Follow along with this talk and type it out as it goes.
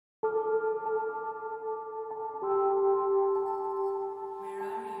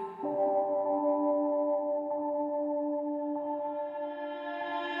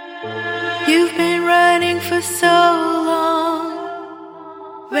so long.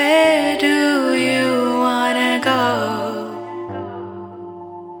 Where do you wanna go?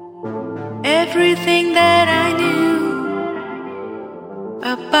 Everything that I knew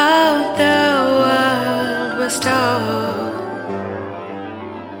about the world was told.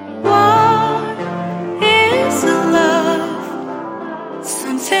 What is love?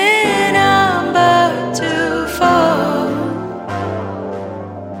 Something I'm about to fall.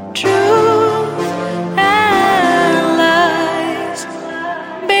 Truth and lies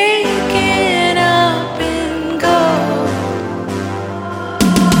baking up in gold.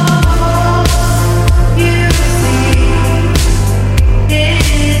 You see, it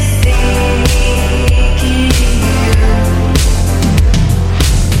is seeking you.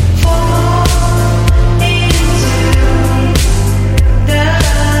 Fall into the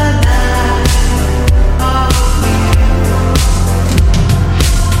light of you.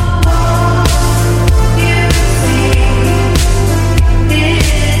 You see, it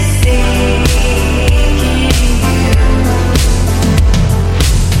is seeking you.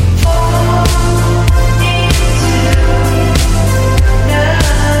 Fall into the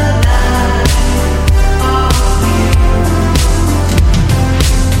light of you.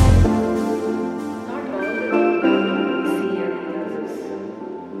 Not all the we see and others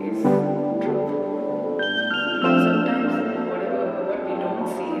is true. Sometimes what we don't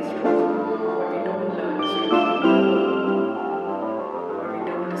see is true. What we don't learn is true. Or we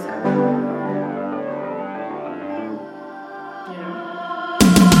don't decide. You know?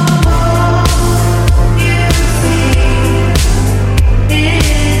 You see, it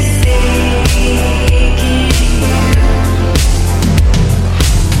is seeking you.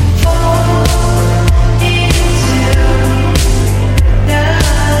 Fall into the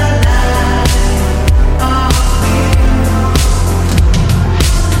light of you.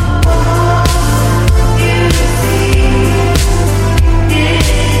 You see, it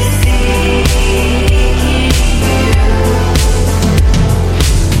is seeking you.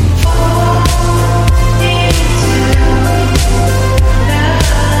 Fall into the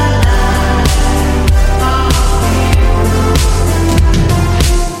light of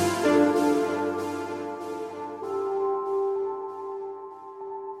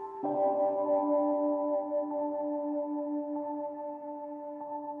you.